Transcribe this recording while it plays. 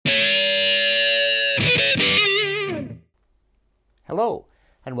Hello,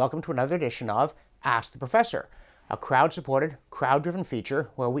 and welcome to another edition of Ask the Professor, a crowd-supported, crowd-driven feature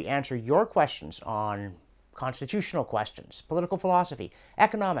where we answer your questions on constitutional questions, political philosophy,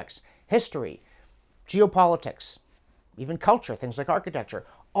 economics, history, geopolitics, even culture, things like architecture,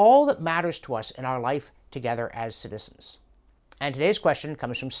 all that matters to us in our life together as citizens. And today's question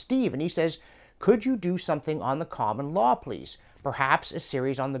comes from Steve, and he says, could you do something on the common law, please? Perhaps a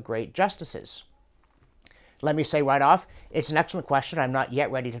series on the great justices. Let me say right off, it's an excellent question. I'm not yet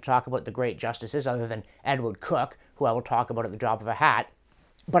ready to talk about the great justices other than Edward Cook, who I will talk about at the drop of a hat.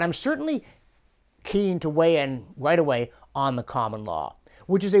 But I'm certainly keen to weigh in right away on the common law,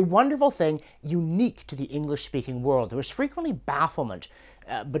 which is a wonderful thing unique to the English-speaking world. There is frequently bafflement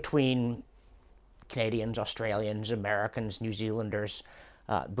between Canadians, Australians, Americans, New Zealanders,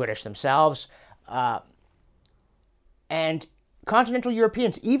 British themselves, and continental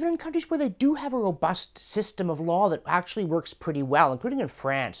Europeans, even in countries where they do have a robust system of law that actually works pretty well, including in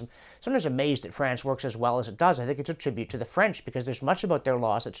France. I'm sometimes amazed that France works as well as it does. I think it's a tribute to the French because there's much about their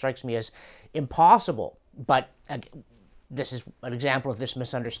laws that strikes me as impossible. But this is an example of this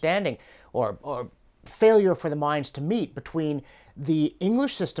misunderstanding or failure for the minds to meet between the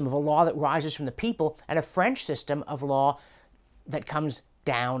English system of a law that rises from the people and a French system of law that comes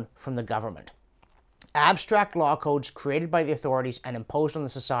down from the government. Abstract law codes created by the authorities and imposed on the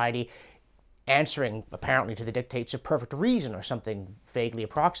society, answering apparently to the dictates of perfect reason or something vaguely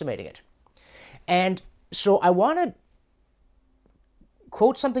approximating it. And so I want to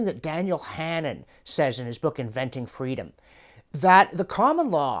quote something that Daniel Hannan says in his book Inventing Freedom, that the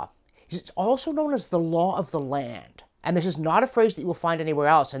common law is also known as the law of the land. And this is not a phrase that you will find anywhere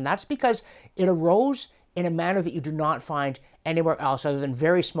else, and that's because it arose in a manner that you do not find anywhere else other than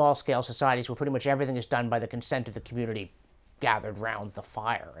very small-scale societies where pretty much everything is done by the consent of the community gathered round the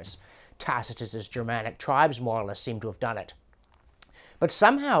fire, as Tacitus's Germanic tribes more or less seem to have done it. But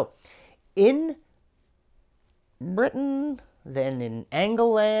somehow, in Britain, then in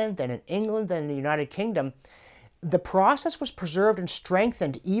Angleland, then in England, then in the United Kingdom, the process was preserved and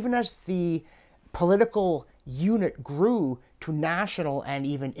strengthened even as the political unit grew to national and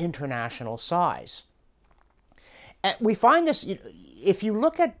even international size. And we find this, if you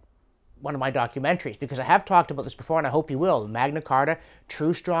look at one of my documentaries, because I have talked about this before and I hope you will, Magna Carta,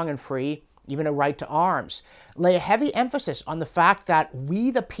 True, Strong, and Free, even a right to arms, lay a heavy emphasis on the fact that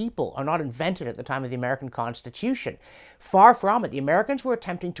we the people are not invented at the time of the American Constitution. Far from it. The Americans were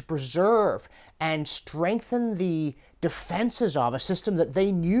attempting to preserve and strengthen the defenses of a system that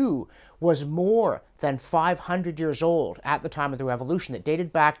they knew was more than 500 years old at the time of the Revolution, that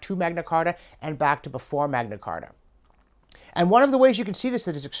dated back to Magna Carta and back to before Magna Carta. And one of the ways you can see this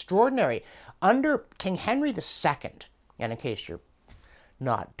that is extraordinary, under King Henry II, and in case you're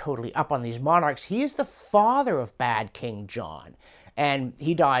not totally up on these monarchs, he is the father of bad King John. And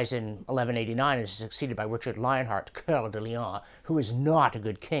he dies in 1189 and is succeeded by Richard Lionheart, Coeur de Lion, who is not a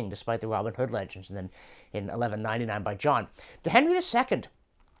good king despite the Robin Hood legends, and then in 1199 by John. Henry II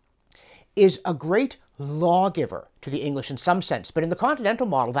is a great lawgiver to the English in some sense, but in the continental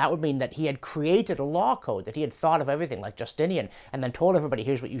model, that would mean that he had created a law code, that he had thought of everything like Justinian, and then told everybody,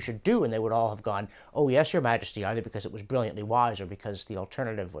 here's what you should do, and they would all have gone, oh yes, your majesty, either because it was brilliantly wise or because the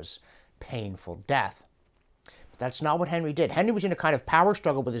alternative was painful death. But that's not what Henry did. Henry was in a kind of power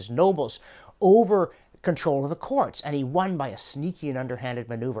struggle with his nobles over control of the courts, and he won by a sneaky and underhanded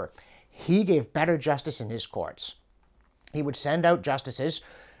maneuver. He gave better justice in his courts. He would send out justices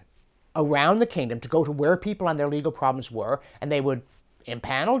around the kingdom to go to where people and their legal problems were, and they would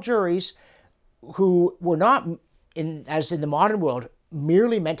impanel juries who were not, as in the modern world,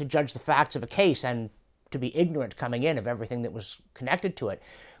 merely meant to judge the facts of a case and to be ignorant coming in of everything that was connected to it.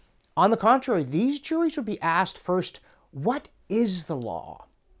 On the contrary, these juries would be asked first, what is the law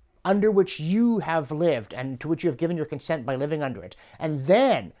under which you have lived and to which you have given your consent by living under it? And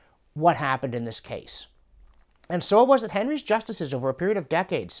then, what happened in this case? And so it was that Henry's justices, over a period of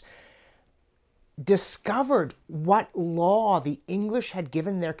decades, discovered what law the English had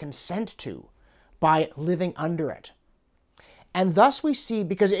given their consent to by living under it. And thus we see,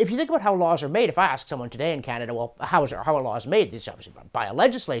 because if you think about how laws are made, if I ask someone today in Canada, well, how are laws made? It's obviously by a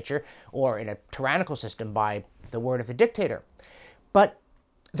legislature, or in a tyrannical system by the word of the dictator. But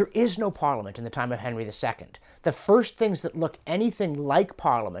there is no parliament in the time of Henry II. The first things that look anything like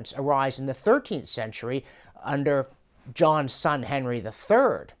parliaments arise in the 13th century under John's son Henry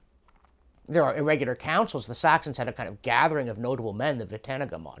III. There are irregular councils. The Saxons had a kind of gathering of notable men, the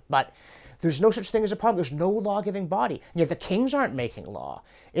Witenagemot. But there's no such thing as a parliament. There's no law-giving body. And yet the kings aren't making law.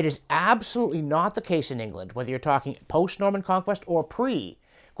 It is absolutely not the case in England, whether you're talking post-Norman conquest or pre,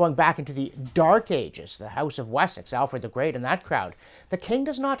 going back into the Dark Ages, the House of Wessex, Alfred the Great and that crowd. The king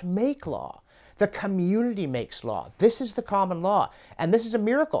does not make law. The community makes law. This is the common law. And this is a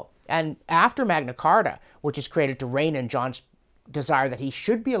miracle. And after Magna Carta, which is created to rein in John's desire that he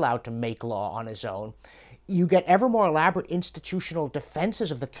should be allowed to make law on his own, you get ever more elaborate institutional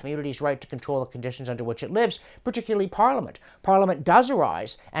defenses of the community's right to control the conditions under which it lives, particularly Parliament. Parliament does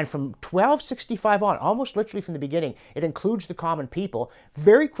arise, and from 1265 on, almost literally from the beginning, it includes the common people.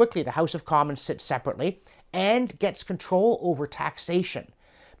 Very quickly, the House of Commons sits separately and gets control over taxation,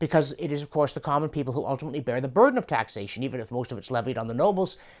 because it is, of course, the common people who ultimately bear the burden of taxation. Even if most of it's levied on the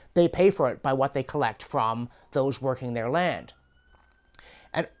nobles, they pay for it by what they collect from those working their land.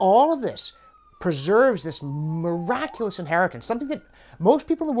 And all of this preserves this miraculous inheritance, something that most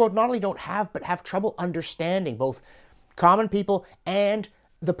people in the world not only don't have, but have trouble understanding, both common people and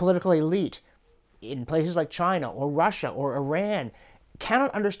the political elite in places like China or Russia or Iran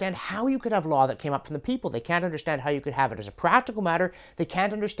cannot understand how you could have law that came up from the people. They can't understand how you could have it as a practical matter. They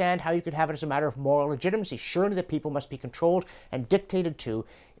can't understand how you could have it as a matter of moral legitimacy. Surely the people must be controlled and dictated to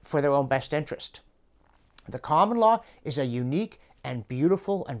for their own best interest. The common law is a unique and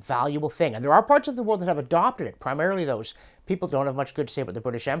beautiful and valuable thing. And there are parts of the world that have adopted it, primarily those. People don't have much good to say about the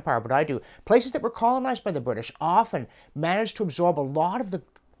British Empire, but I do. Places that were colonized by the British often managed to absorb a lot of the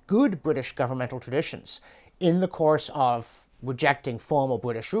good British governmental traditions in the course of rejecting formal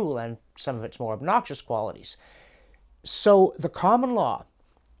British rule and some of its more obnoxious qualities. So the common law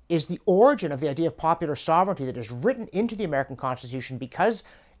is the origin of the idea of popular sovereignty that is written into the American Constitution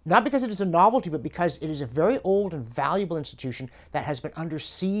not because it is a novelty, but because it is a very old and valuable institution that has been under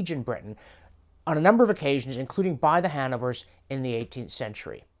siege in Britain on a number of occasions, including by the Hanovers in the 18th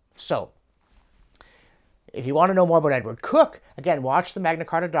century. So, if you want to know more about Edward Coke, again, watch the Magna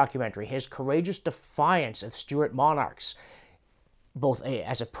Carta documentary. His courageous defiance of Stuart monarchs, both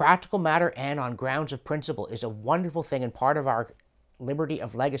as a practical matter and on grounds of principle, is a wonderful thing and part of our liberty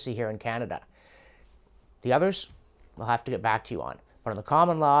of legacy here in Canada. The others, we'll have to get back to you on. But on the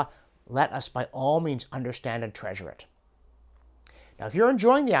common law, let us by all means understand and treasure it. Now, if you're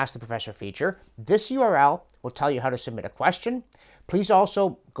enjoying the Ask the Professor feature, this URL will tell you how to submit a question. Please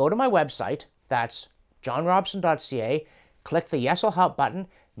also go to my website, that's johnrobson.ca, click the Yes, I'll Help button,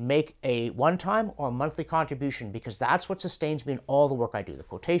 make a one-time or monthly contribution, because that's what sustains me in all the work I do. The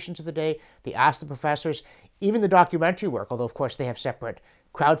quotations of the day, the Ask the Professors, even the documentary work, although of course they have separate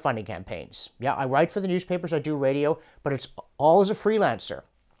crowdfunding campaigns. Yeah, I write for the newspapers, I do radio, but it's all as a freelancer.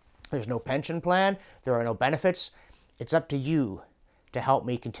 There's no pension plan, there are no benefits. It's up to you to help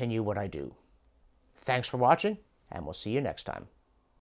me continue what I do. Thanks for watching, and we'll see you next time.